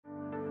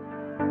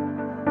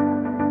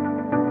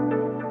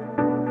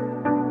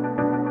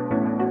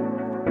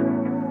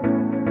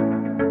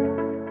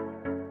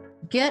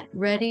Get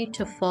ready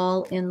to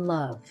fall in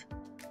love.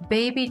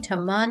 Baby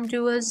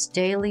Tamandua's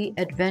daily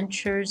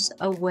adventures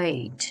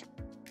await.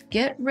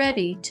 Get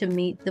ready to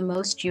meet the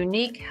most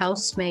unique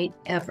housemate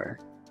ever.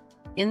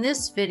 In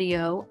this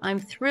video, I'm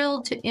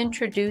thrilled to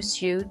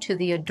introduce you to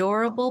the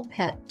adorable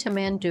pet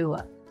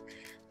Tamandua,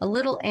 a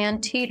little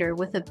anteater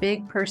with a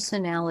big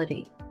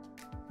personality.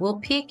 We'll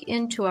peek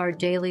into our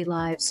daily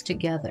lives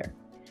together,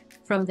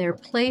 from their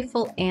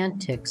playful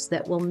antics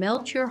that will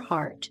melt your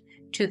heart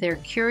to their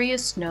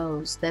curious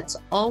nose that's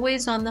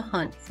always on the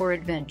hunt for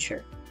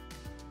adventure.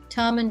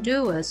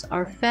 Tamanduas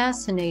are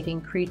fascinating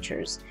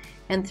creatures,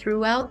 and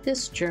throughout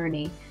this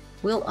journey,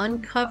 we'll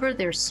uncover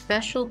their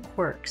special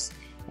quirks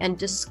and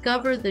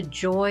discover the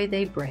joy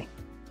they bring.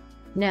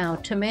 Now,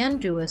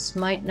 Tamanduas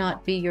might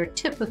not be your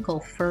typical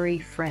furry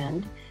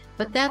friend,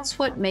 but that's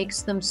what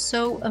makes them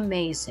so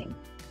amazing.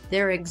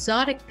 They're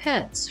exotic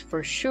pets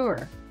for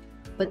sure,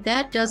 but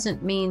that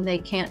doesn't mean they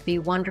can't be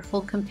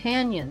wonderful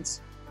companions.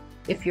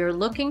 If you're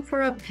looking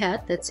for a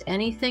pet that's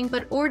anything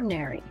but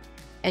ordinary,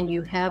 and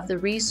you have the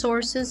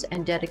resources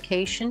and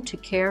dedication to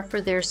care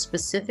for their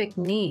specific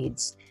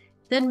needs,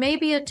 then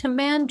maybe a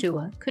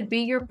Tamandua could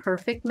be your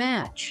perfect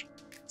match.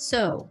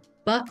 So,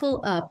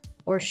 buckle up,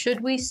 or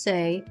should we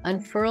say,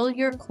 unfurl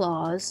your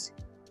claws,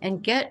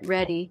 and get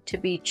ready to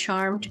be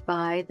charmed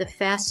by the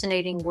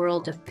fascinating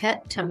world of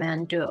pet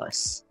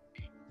Tamanduas.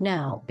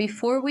 Now,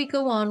 before we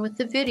go on with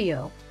the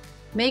video,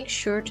 make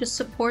sure to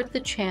support the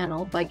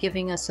channel by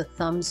giving us a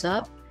thumbs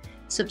up,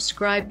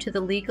 subscribe to the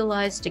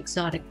Legalized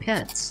Exotic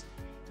Pets,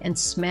 and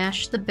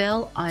smash the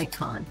bell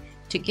icon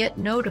to get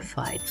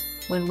notified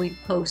when we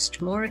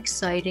post more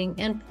exciting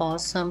and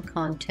pawsome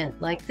content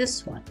like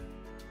this one.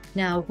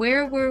 Now,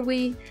 where were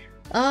we?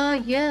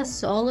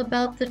 Yes, all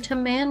about the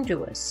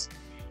Tamanduas.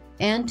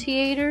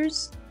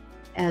 Anteaters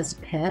as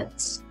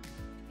pets?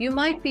 You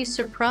might be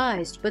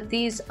surprised, but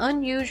these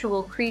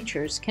unusual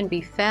creatures can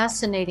be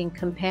fascinating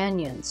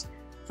companions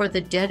for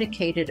the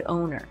dedicated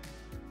owner.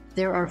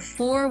 There are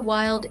 4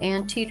 wild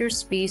anteater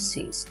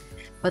species,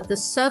 but the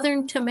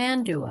southern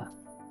Tamandua,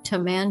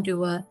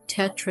 Tamandua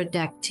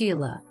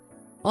tetradactyla,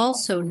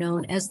 also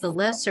known as the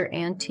lesser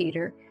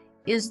anteater,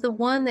 is the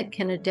one that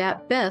can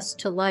adapt best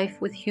to life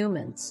with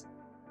humans.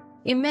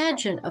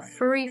 Imagine a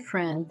furry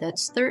friend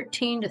that's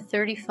 13 to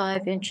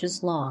 35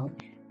 inches long,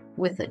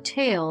 with a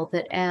tail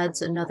that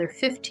adds another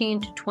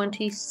 15 to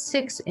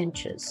 26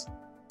 inches.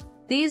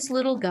 These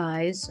little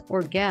guys,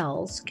 or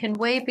gals, can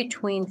weigh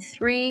between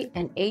 3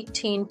 and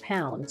 18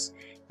 pounds,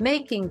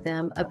 making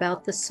them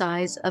about the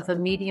size of a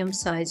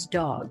medium-sized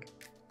dog.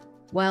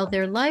 While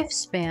their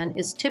lifespan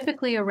is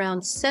typically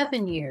around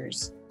 7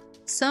 years,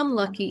 some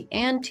lucky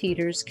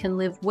anteaters can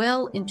live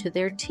well into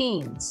their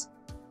teens.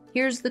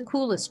 Here's the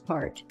coolest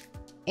part.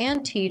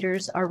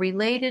 Anteaters are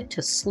related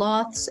to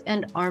sloths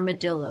and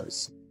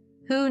armadillos.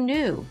 Who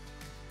knew?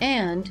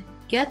 And,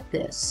 get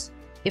this,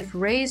 if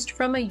raised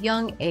from a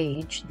young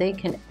age, they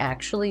can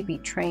actually be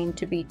trained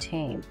to be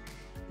tame.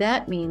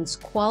 That means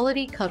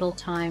quality cuddle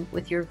time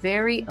with your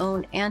very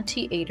own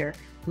anteater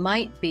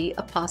might be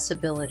a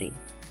possibility.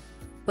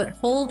 But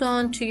hold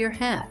on to your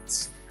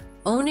hats.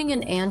 Owning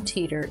an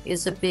anteater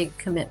is a big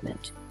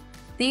commitment.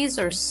 These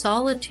are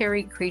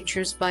solitary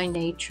creatures by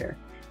nature,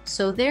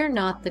 so they're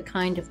not the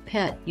kind of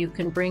pet you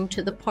can bring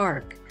to the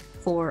park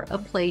for a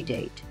play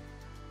date.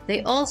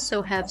 They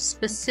also have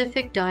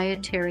specific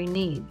dietary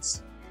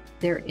needs.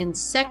 They're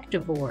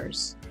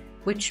insectivores,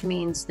 which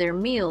means their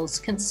meals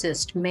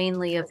consist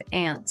mainly of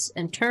ants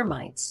and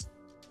termites.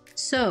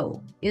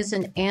 So, is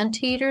an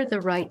anteater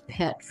the right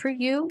pet for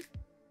you?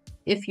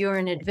 If you're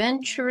an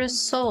adventurous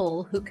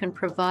soul who can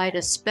provide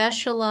a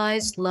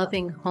specialized,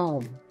 loving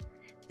home,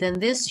 then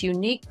this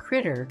unique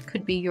critter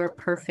could be your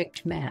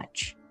perfect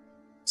match.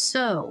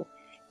 So,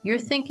 you're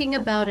thinking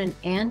about an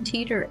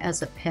anteater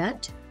as a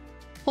pet?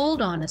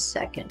 Hold on a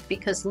second,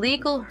 because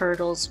legal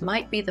hurdles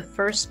might be the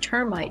first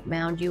termite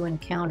mound you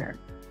encounter.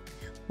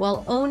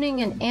 While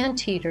owning an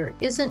anteater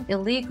isn't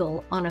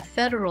illegal on a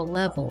federal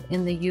level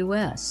in the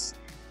U.S.,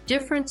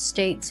 different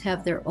states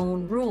have their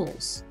own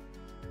rules.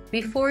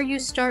 Before you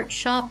start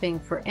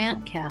shopping for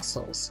ant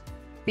castles,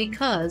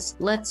 because,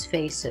 let's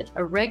face it,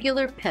 a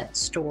regular pet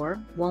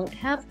store won't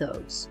have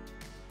those.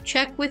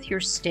 Check with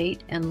your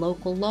state and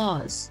local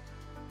laws.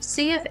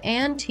 See if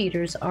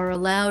anteaters are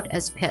allowed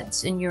as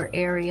pets in your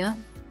area,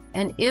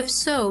 and if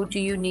so,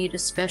 do you need a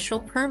special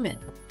permit?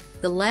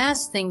 The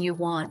last thing you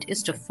want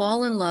is to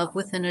fall in love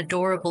with an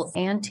adorable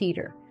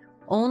anteater,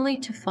 only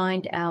to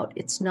find out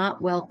it's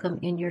not welcome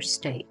in your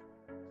state.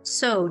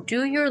 So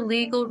do your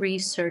legal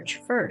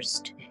research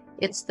first.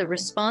 It's the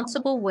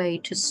responsible way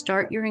to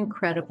start your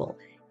incredible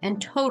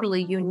and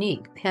totally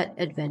unique pet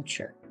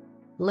adventure.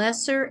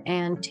 Lesser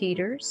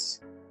anteaters.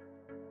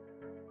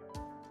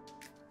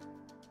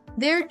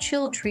 They're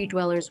chill tree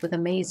dwellers with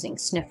amazing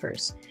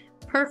sniffers,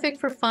 perfect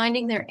for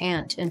finding their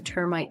ant and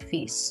termite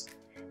feasts.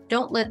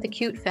 Don't let the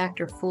cute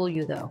factor fool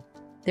you though.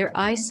 Their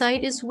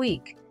eyesight is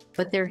weak,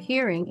 but their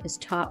hearing is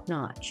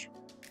top-notch.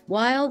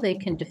 While they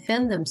can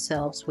defend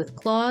themselves with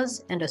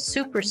claws and a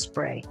super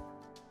spray,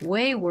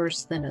 way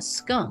worse than a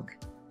skunk,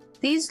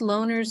 These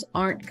loners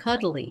aren't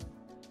cuddly.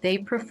 They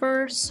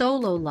prefer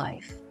solo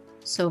life,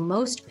 so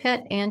most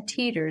pet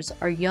anteaters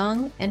are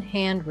young and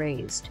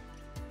hand-raised.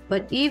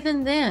 But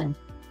even then,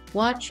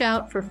 watch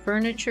out for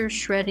furniture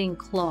shredding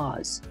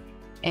claws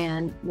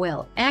and,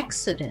 well,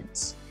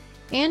 accidents.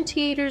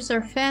 Anteaters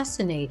are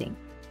fascinating,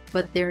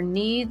 but their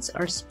needs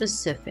are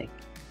specific.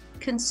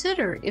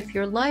 Consider if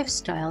your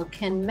lifestyle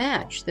can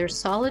match their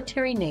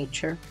solitary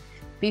nature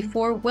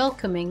before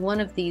welcoming one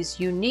of these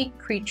unique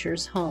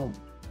creatures home.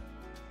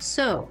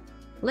 So,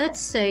 let's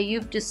say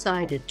you've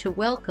decided to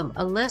welcome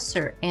a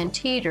lesser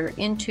anteater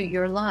into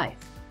your life.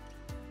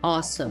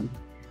 Awesome.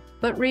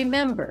 But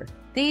remember,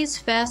 these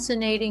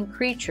fascinating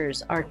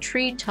creatures are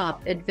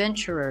treetop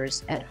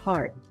adventurers at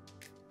heart.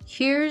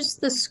 Here's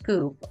the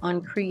scoop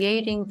on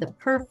creating the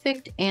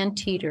perfect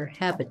anteater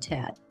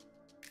habitat.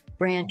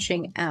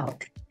 Branching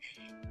out.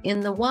 In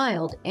the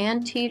wild,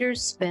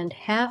 anteaters spend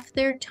half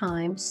their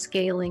time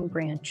scaling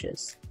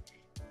branches.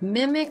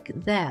 Mimic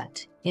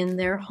that in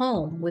their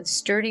home with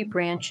sturdy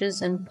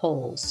branches and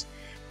poles,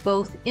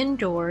 both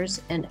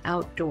indoors and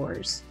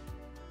outdoors.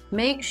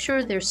 Make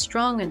sure they're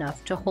strong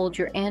enough to hold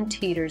your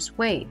anteater's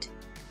weight,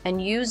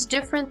 and use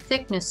different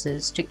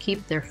thicknesses to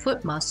keep their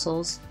foot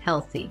muscles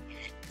healthy.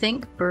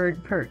 Think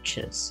bird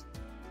perches.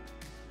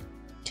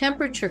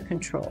 Temperature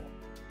control.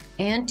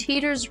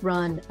 Anteaters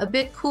run a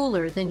bit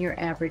cooler than your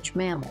average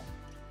mammal.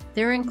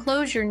 Their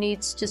enclosure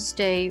needs to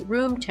stay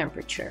room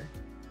temperature,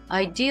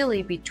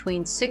 ideally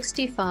between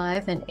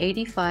 65 and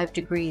 85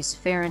 degrees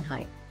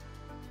Fahrenheit.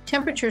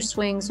 Temperature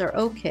swings are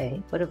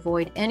okay, but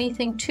avoid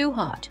anything too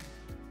hot,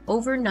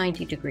 over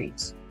 90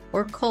 degrees,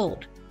 or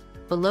cold,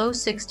 below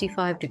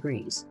 65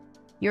 degrees.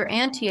 Your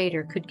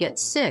anteater could get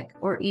sick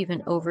or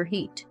even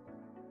overheat.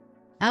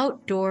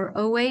 Outdoor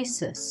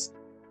oasis.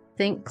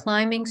 Think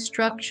climbing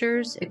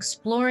structures,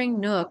 exploring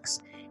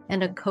nooks,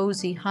 and a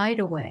cozy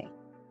hideaway.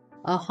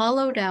 A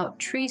hollowed-out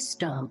tree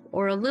stump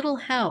or a little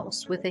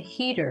house with a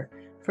heater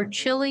for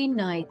chilly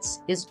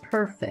nights is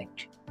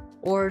perfect,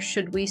 or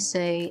should we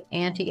say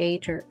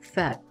anteater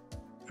fet,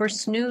 for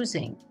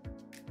snoozing.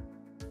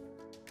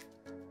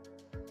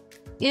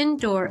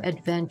 Indoor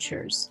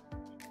adventures.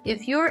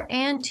 If your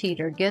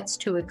anteater gets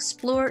to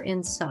explore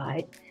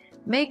inside,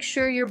 make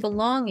sure your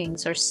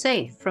belongings are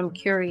safe from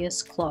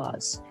curious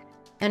claws.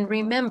 And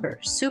remember,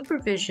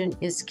 supervision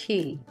is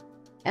key.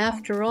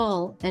 After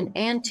all, an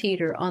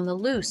anteater on the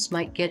loose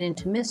might get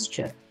into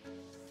mischief.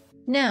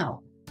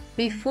 Now,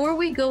 before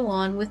we go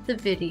on with the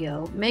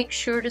video, make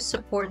sure to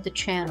support the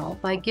channel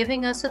by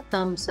giving us a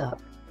thumbs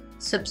up,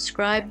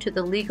 subscribe to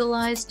the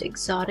Legalized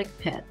Exotic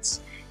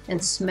Pets,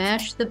 and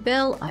smash the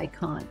bell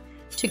icon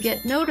to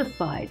get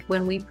notified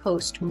when we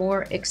post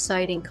more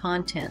exciting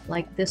content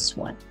like this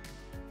one.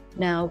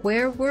 Now,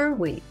 where were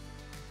we?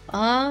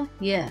 Ah,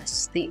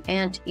 yes, the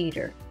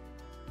anteater.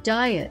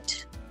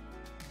 Diet.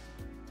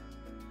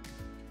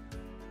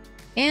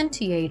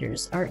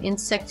 Anteaters are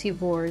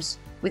insectivores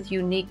with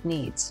unique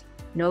needs.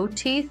 No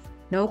teeth,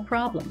 no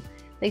problem.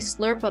 They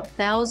slurp up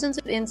thousands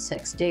of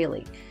insects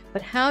daily.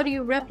 But how do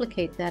you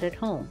replicate that at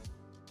home?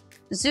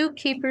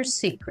 Zookeeper's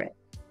secret.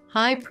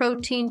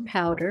 High-protein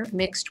powder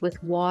mixed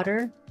with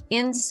water,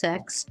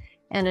 insects,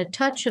 and a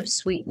touch of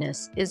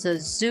sweetness is a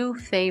zoo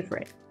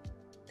favorite.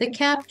 The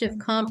captive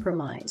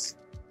compromise.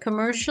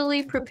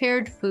 Commercially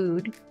prepared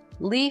food,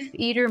 leaf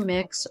eater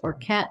mix, or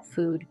cat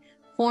food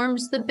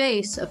forms the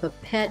base of a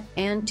pet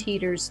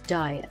anteater's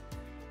diet.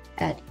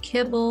 Add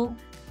kibble,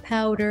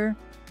 powder,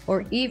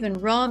 or even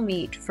raw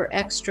meat for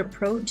extra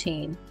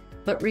protein,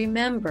 but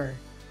remember,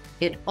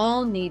 it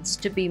all needs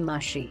to be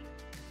mushy.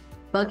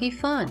 Buggy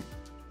fun.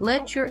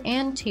 Let your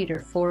anteater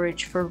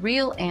forage for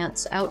real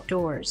ants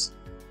outdoors.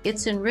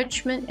 It's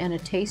enrichment and a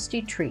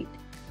tasty treat.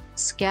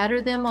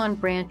 Scatter them on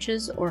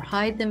branches or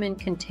hide them in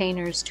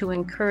containers to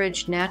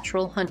encourage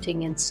natural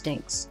hunting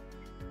instincts.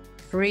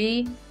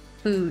 Free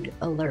food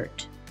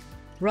alert.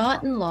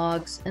 Rotten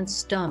logs and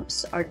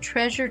stumps are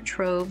treasure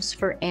troves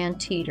for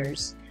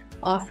anteaters,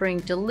 offering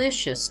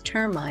delicious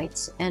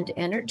termites and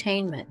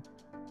entertainment.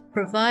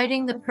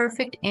 Providing the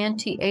perfect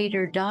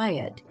anteater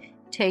diet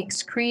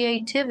takes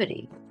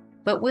creativity,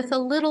 but with a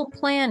little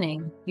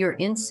planning, your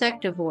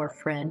insectivore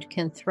friend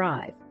can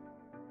thrive.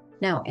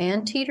 Now,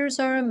 anteaters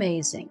are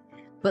amazing,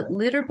 but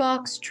litter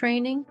box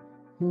training,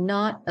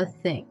 not a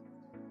thing.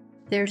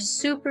 Their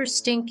super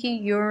stinky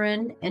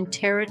urine and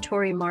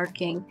territory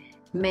marking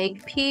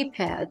make pee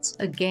pads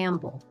a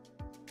gamble.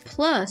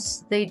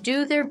 Plus, they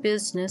do their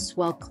business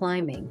while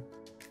climbing.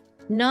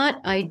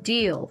 Not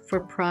ideal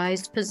for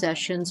prized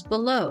possessions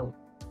below.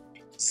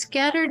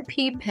 Scattered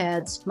pee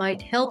pads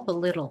might help a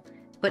little,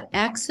 but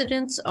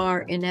accidents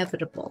are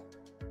inevitable.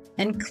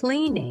 And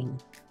cleaning.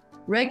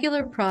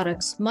 Regular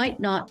products might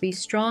not be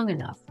strong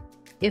enough.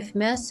 If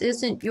mess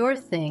isn't your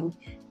thing,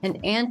 an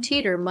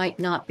anteater might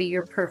not be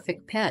your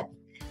perfect pet.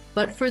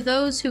 But for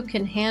those who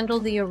can handle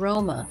the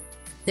aroma,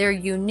 their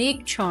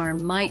unique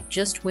charm might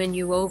just win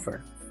you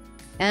over.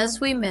 As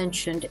we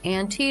mentioned,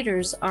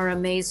 anteaters are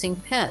amazing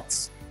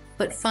pets,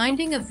 but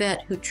finding a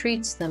vet who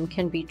treats them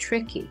can be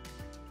tricky.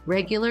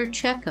 Regular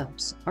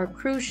checkups are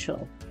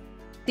crucial.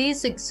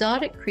 These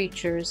exotic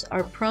creatures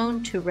are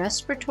prone to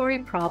respiratory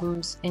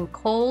problems in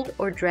cold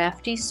or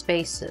drafty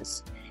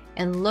spaces,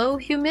 and low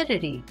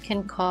humidity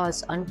can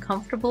cause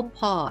uncomfortable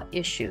paw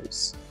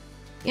issues.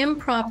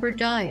 Improper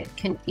diet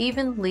can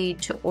even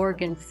lead to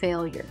organ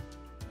failure.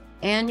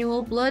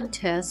 Annual blood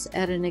tests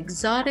at an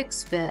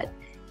exotics vet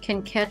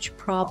can catch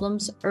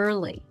problems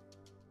early.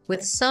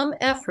 With some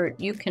effort,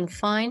 you can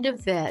find a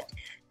vet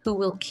who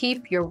will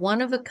keep your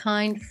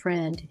one-of-a-kind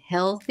friend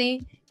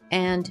healthy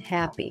and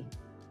happy.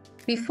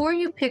 Before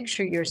you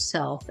picture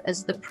yourself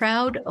as the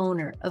proud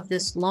owner of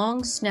this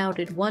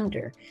long-snouted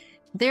wonder,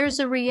 there's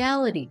a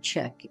reality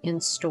check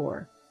in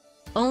store.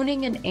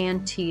 Owning an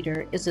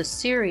anteater is a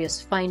serious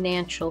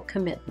financial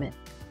commitment.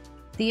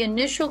 The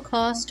initial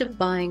cost of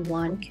buying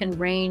one can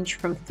range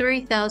from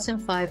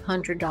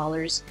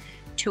 $3,500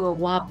 to a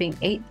whopping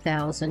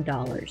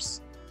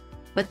 $8,000.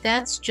 But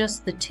that's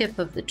just the tip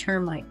of the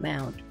termite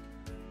mound.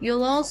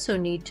 You'll also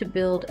need to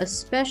build a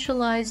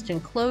specialized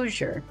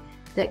enclosure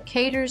that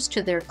caters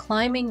to their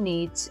climbing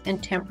needs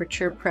and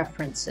temperature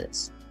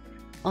preferences.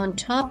 On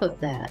top of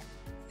that,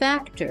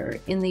 factor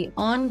in the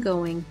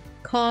ongoing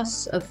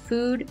costs of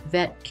food,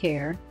 vet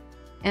care,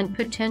 and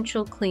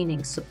potential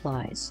cleaning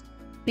supplies.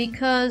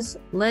 Because,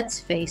 let's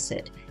face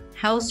it,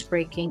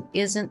 housebreaking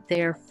isn't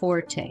their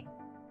forte.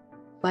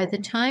 By the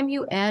time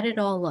you add it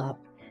all up,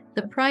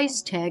 the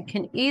price tag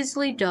can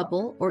easily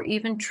double or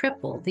even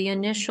triple the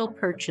initial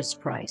purchase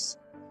price.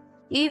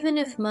 Even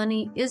if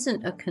money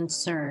isn't a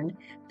concern,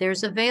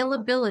 there's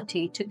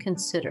availability to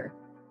consider.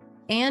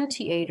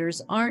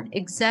 Anteaters aren't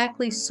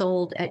exactly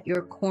sold at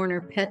your corner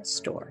pet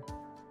store.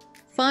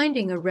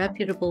 Finding a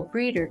reputable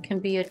breeder can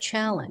be a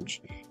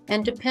challenge,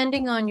 and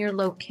depending on your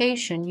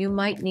location, you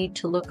might need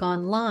to look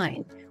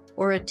online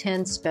or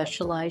attend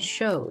specialized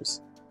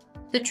shows.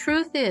 The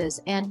truth is,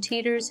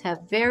 anteaters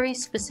have very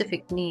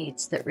specific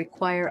needs that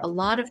require a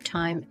lot of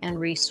time and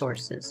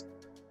resources.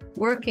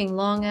 Working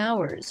long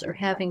hours or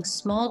having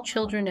small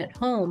children at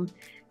home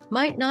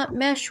might not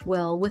mesh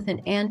well with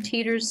an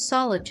anteater's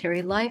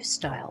solitary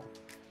lifestyle.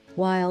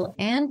 While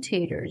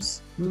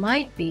anteaters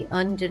might be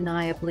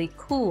undeniably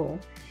cool,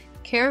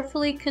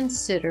 carefully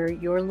consider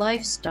your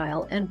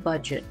lifestyle and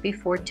budget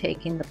before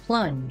taking the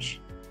plunge.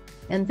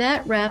 And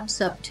that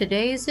wraps up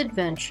today's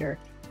adventure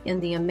in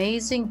the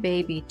amazing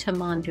baby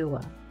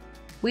Tamandua.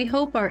 We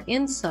hope our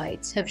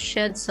insights have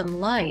shed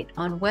some light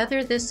on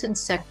whether this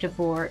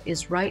insectivore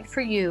is right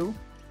for you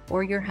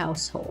or your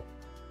household.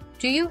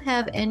 Do you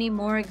have any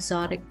more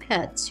exotic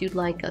pets you'd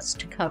like us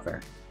to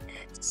cover?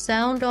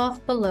 Sound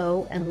off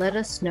below and let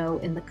us know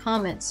in the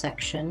comment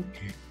section.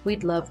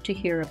 We'd love to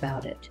hear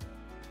about it.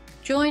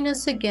 Join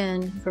us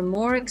again for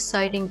more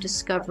exciting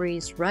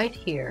discoveries right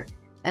here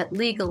at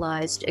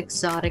Legalized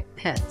Exotic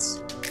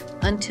Pets.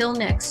 Until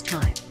next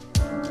time.